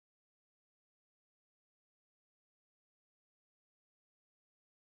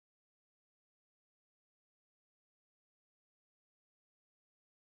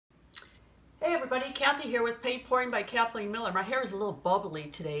Hey everybody, Kathy here with Paint Pouring by Kathleen Miller. My hair is a little bubbly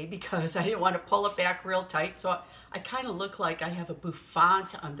today because I didn't want to pull it back real tight, so I kind of look like I have a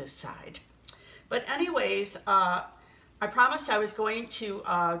bouffant on this side. But anyways, I promised I was going to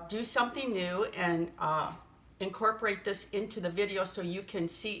do something new and incorporate this into the video so you can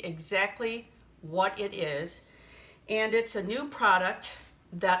see exactly what it is. And it's a new product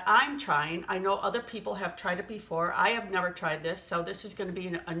that I'm trying. I know other people have tried it before. I have never tried this, so this is going to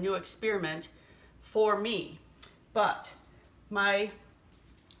be a new experiment for me. But my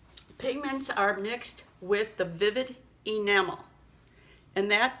pigments are mixed with the Vivid Enamel, and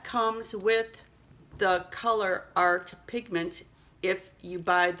that comes with the Color Art pigment. If you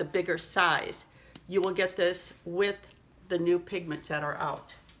buy the bigger size, you will get this with the new pigments that are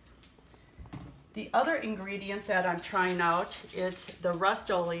out. The other ingredient that I'm trying out is the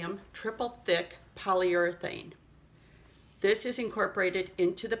Rustoleum triple thick polyurethane. This is incorporated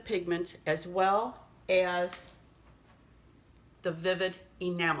into the pigment as well as the Vivid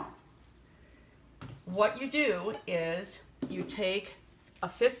Enamel. What you do is you take a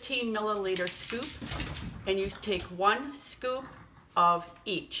 15 milliliter scoop and you take 1 scoop of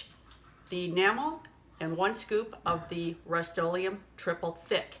each, the enamel and 1 scoop of the Rustoleum triple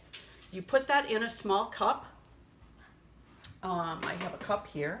thick. You put that in a small cup. I have a cup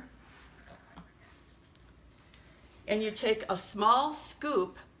here. And you take a small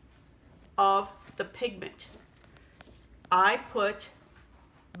scoop of the pigment. I put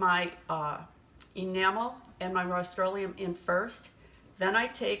my enamel and my Rustoleum in first. Then I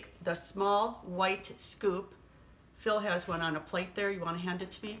take the small white scoop. Phil has one on a plate there. You want to hand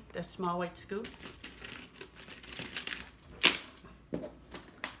it to me? That small white scoop.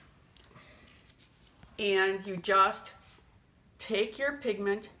 And you just take your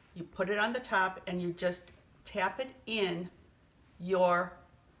pigment, you put it on the top, and you just tap it in your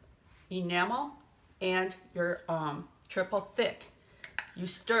enamel and your triple thick. You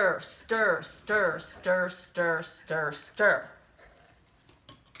stir, stir, stir, stir, stir, stir, stir.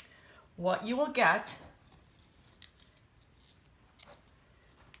 What you will get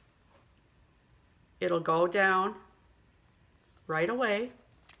it'll go down right away.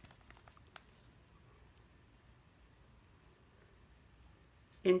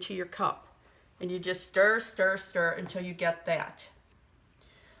 Into your cup, and you just stir, stir, stir until you get that.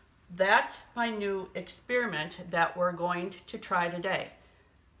 That's my new experiment that we're going to try today.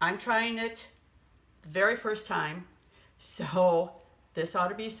 I'm trying it the very first time, so this ought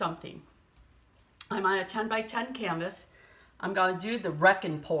to be something. I'm on a 10 by 10 canvas. I'm going to do the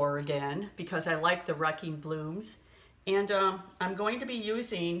Wrecking Pour again because I like the Wrecking Blooms, and I'm going to be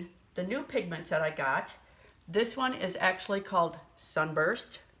using the new pigments that I got. This one is actually called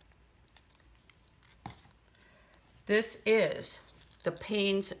Sunburst. This is the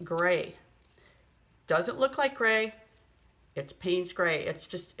Payne's Gray. Doesn't look like gray. It's Payne's Gray.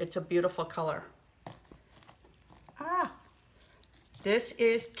 It's a beautiful color. This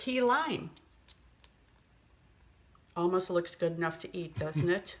is Key Lime. Almost looks good enough to eat, doesn't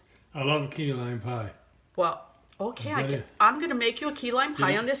it? I love key lime pie. Well, okay, I'm going to make you a key lime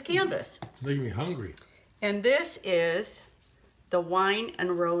pie on this canvas. It's making me hungry. And this is the Wine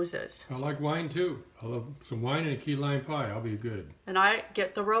and Roses. I like wine too. I love some wine and a key lime pie. I'll be good. And I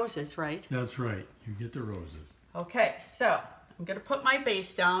get the roses, right? That's right. You get the roses. Okay, so I'm going to put my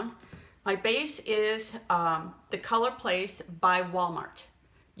base down. My base is the Color Place by Walmart.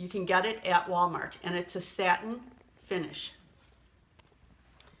 You can get it at Walmart, and it's a satin finish.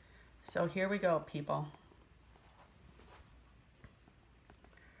 So here we go, people.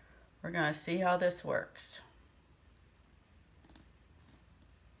 We're going to see how this works.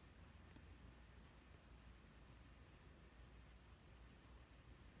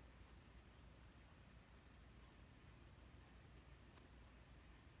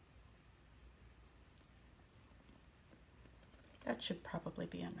 That should probably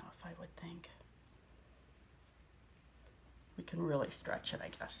be enough, I would think. We can really stretch it, I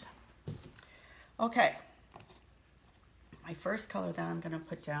guess. Okay. My first color that I'm going to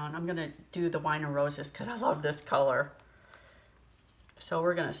put down, I'm going to do the Wine and Roses because I love this color. So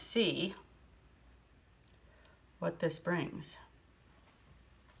we're going to see what this brings.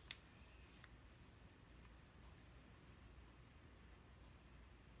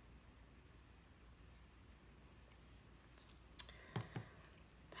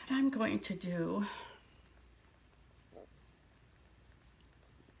 Then I'm going to do,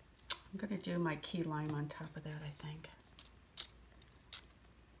 my key lime on top of that, I think.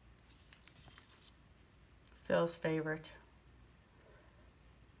 Phil's favorite.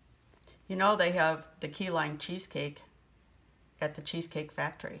 You know they have the key lime cheesecake at the Cheesecake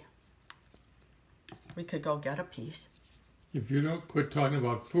Factory. We could go get a piece. If you don't quit talking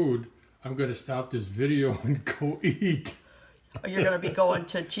about food, I'm going to stop this video and go eat. You're going to be going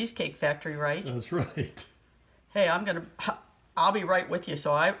to Cheesecake Factory, right? That's right. Hey, I'll be right with you,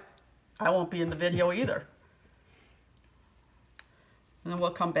 so I won't be in the video either. And then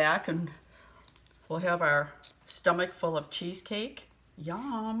we'll come back and we'll have our stomach full of cheesecake.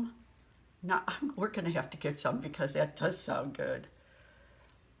 Yum. Now, we're going to have to get some because that does sound good.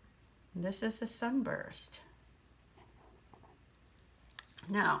 And this is the Sunburst.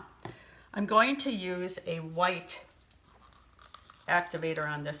 Now, I'm going to use a white activator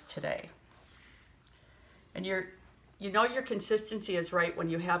on this today. And you know your consistency is right when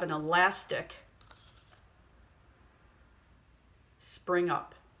you have an elastic spring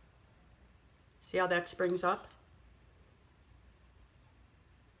up. See how that springs up?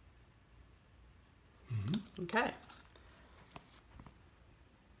 Mm-hmm. Okay.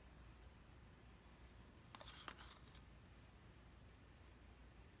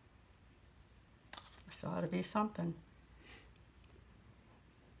 This ought to be something.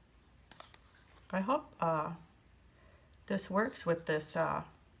 I hope this works with this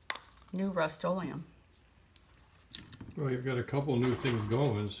new Rustoleum. Well, you've got a couple new things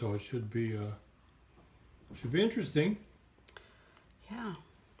going, so it should be interesting. Yeah.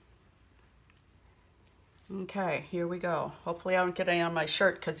 Okay, here we go. Hopefully I don't get any on my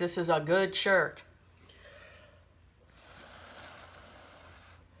shirt because this is a good shirt.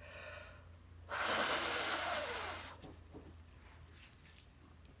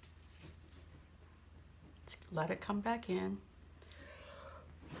 Let it come back in.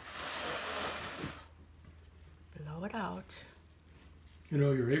 Blow it out. You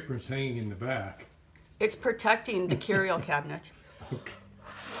know, your apron's hanging in the back. It's protecting the curio cabinet. Okay.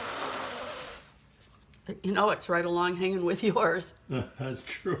 You know, it's right along hanging with yours. That's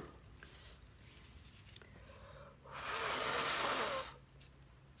true.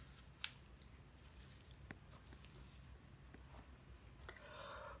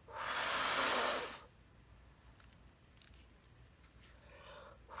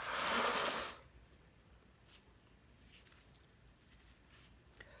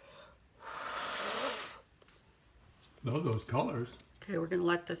 Love those colors. Okay, we're going to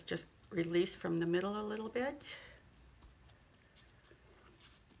let this just release from the middle a little bit.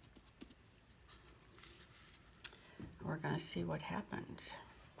 We're going to see what happens.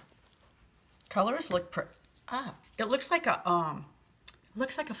 Colors look it looks like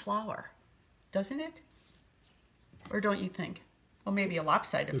a flower, doesn't it? Or don't you think? Well, maybe a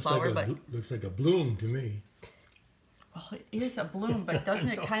lopsided flower, but looks like a bloom to me. Well, it is a bloom, but doesn't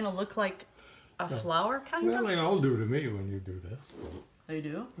it kind of look like a flower, kind of? Well, they all do to me when you do this. They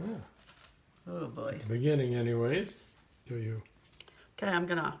do? Yeah. Oh, boy. At the beginning, anyways. Do you? Okay, I'm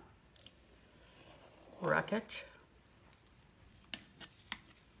going to wreck it.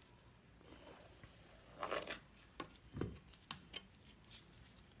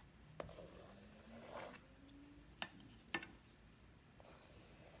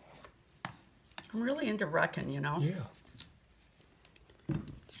 I'm really into wrecking, you know? Yeah.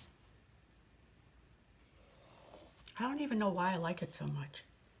 I don't even know why I like it so much.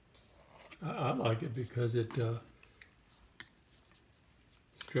 I like it because it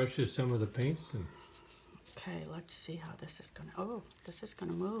stretches some of the paints. Okay, let's see how this is going to... Oh, this is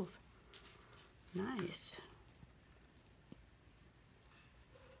going to move. Nice.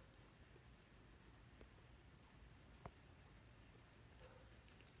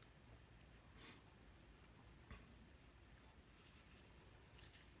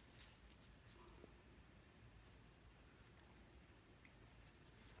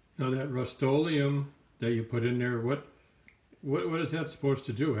 Now that Rustoleum that you put in there, what is that supposed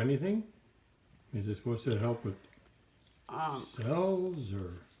to do? Anything? Is it supposed to help with cells,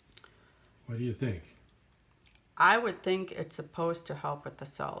 or what do you think? I would think it's supposed to help with the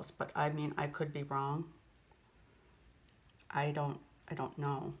cells, but I mean, I could be wrong. I don't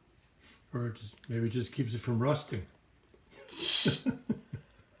know. Or maybe it just keeps it from rusting.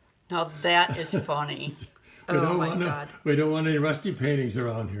 Now that is funny. Oh my God. We don't want any rusty paintings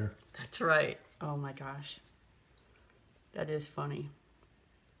around here. That's right. Oh my gosh. That is funny.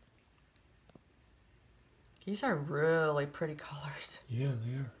 These are really pretty colors. Yeah,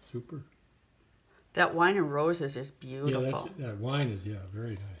 they are. Super. That wine and roses is beautiful. Yeah, that wine is,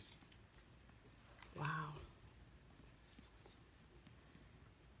 very nice. Wow.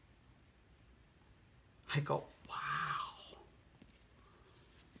 I go, wow.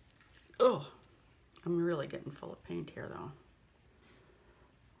 Oh, I'm really getting full of paint here, though.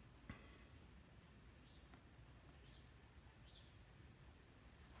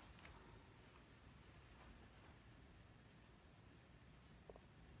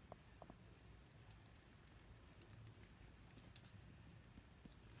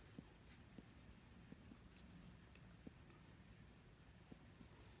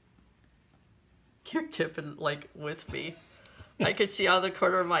 You're tipping like with me. I could see out of the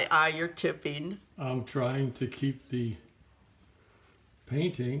corner of my eye you're tipping. I'm trying to keep the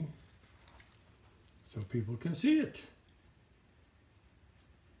painting so people can see it.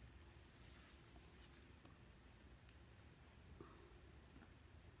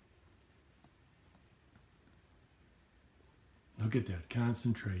 Look at that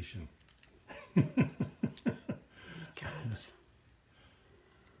concentration. God.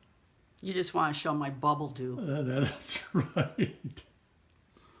 You just want to show my bubble dew. That's right.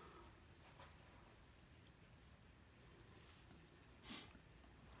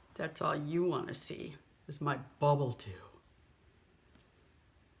 That's all you want to see is my bubble dew.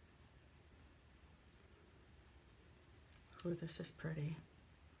 Oh, this is pretty.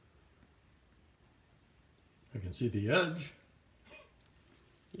 I can see the edge.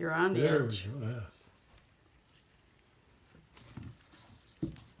 You're on the There edge. we go, yes.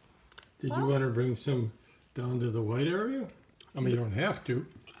 Did you want to bring some down to the white area? I mean, you don't have to.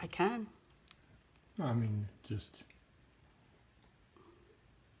 I can. I mean, just...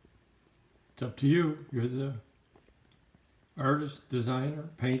 It's up to you. You're the artist, designer,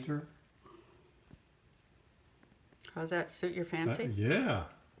 painter. How's that suit your fancy? Yeah.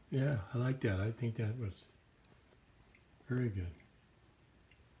 Yeah, I like that. I think that was very good.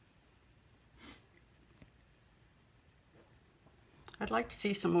 I'd like to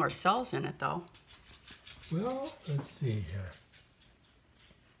see some more cells in it, though. Well, let's see here.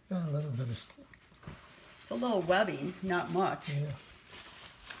 Got a little bit of... It's a little webbing, not much. Yeah.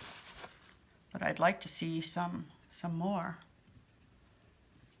 But I'd like to see some more.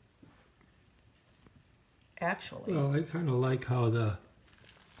 Actually. Well, I kind of like how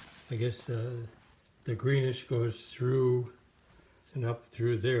I guess the greenish goes through and up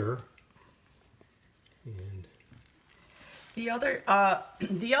through there. And the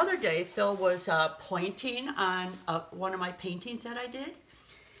other day, Phil was pointing on one of my paintings that I did,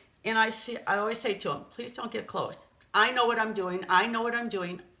 and I always say to him, "Please don't get close. I know what I'm doing. I know what I'm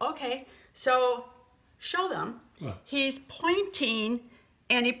doing." Okay, so show them. What? He's pointing,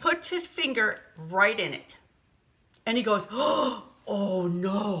 and he puts his finger right in it, and he goes, "Oh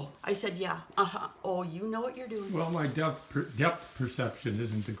no!" I said, "Yeah, Oh, you know what you're doing." well, my depth perception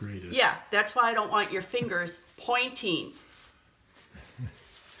isn't the greatest. Yeah, that's why I don't want your fingers pointing.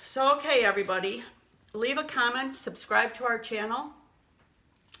 So, okay, everybody, leave a comment, subscribe to our channel.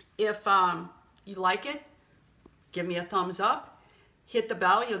 If you like it, give me a thumbs up. Hit the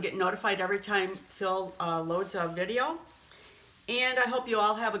bell. You'll get notified every time Phil loads a video. And I hope you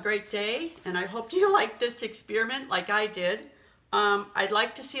all have a great day. And I hope you like this experiment like I did. I'd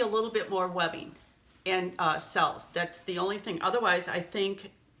like to see a little bit more webbing and cells. That's the only thing. Otherwise, I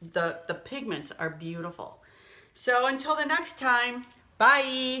think the pigments are beautiful. So until the next time,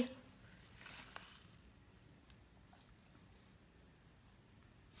 bye.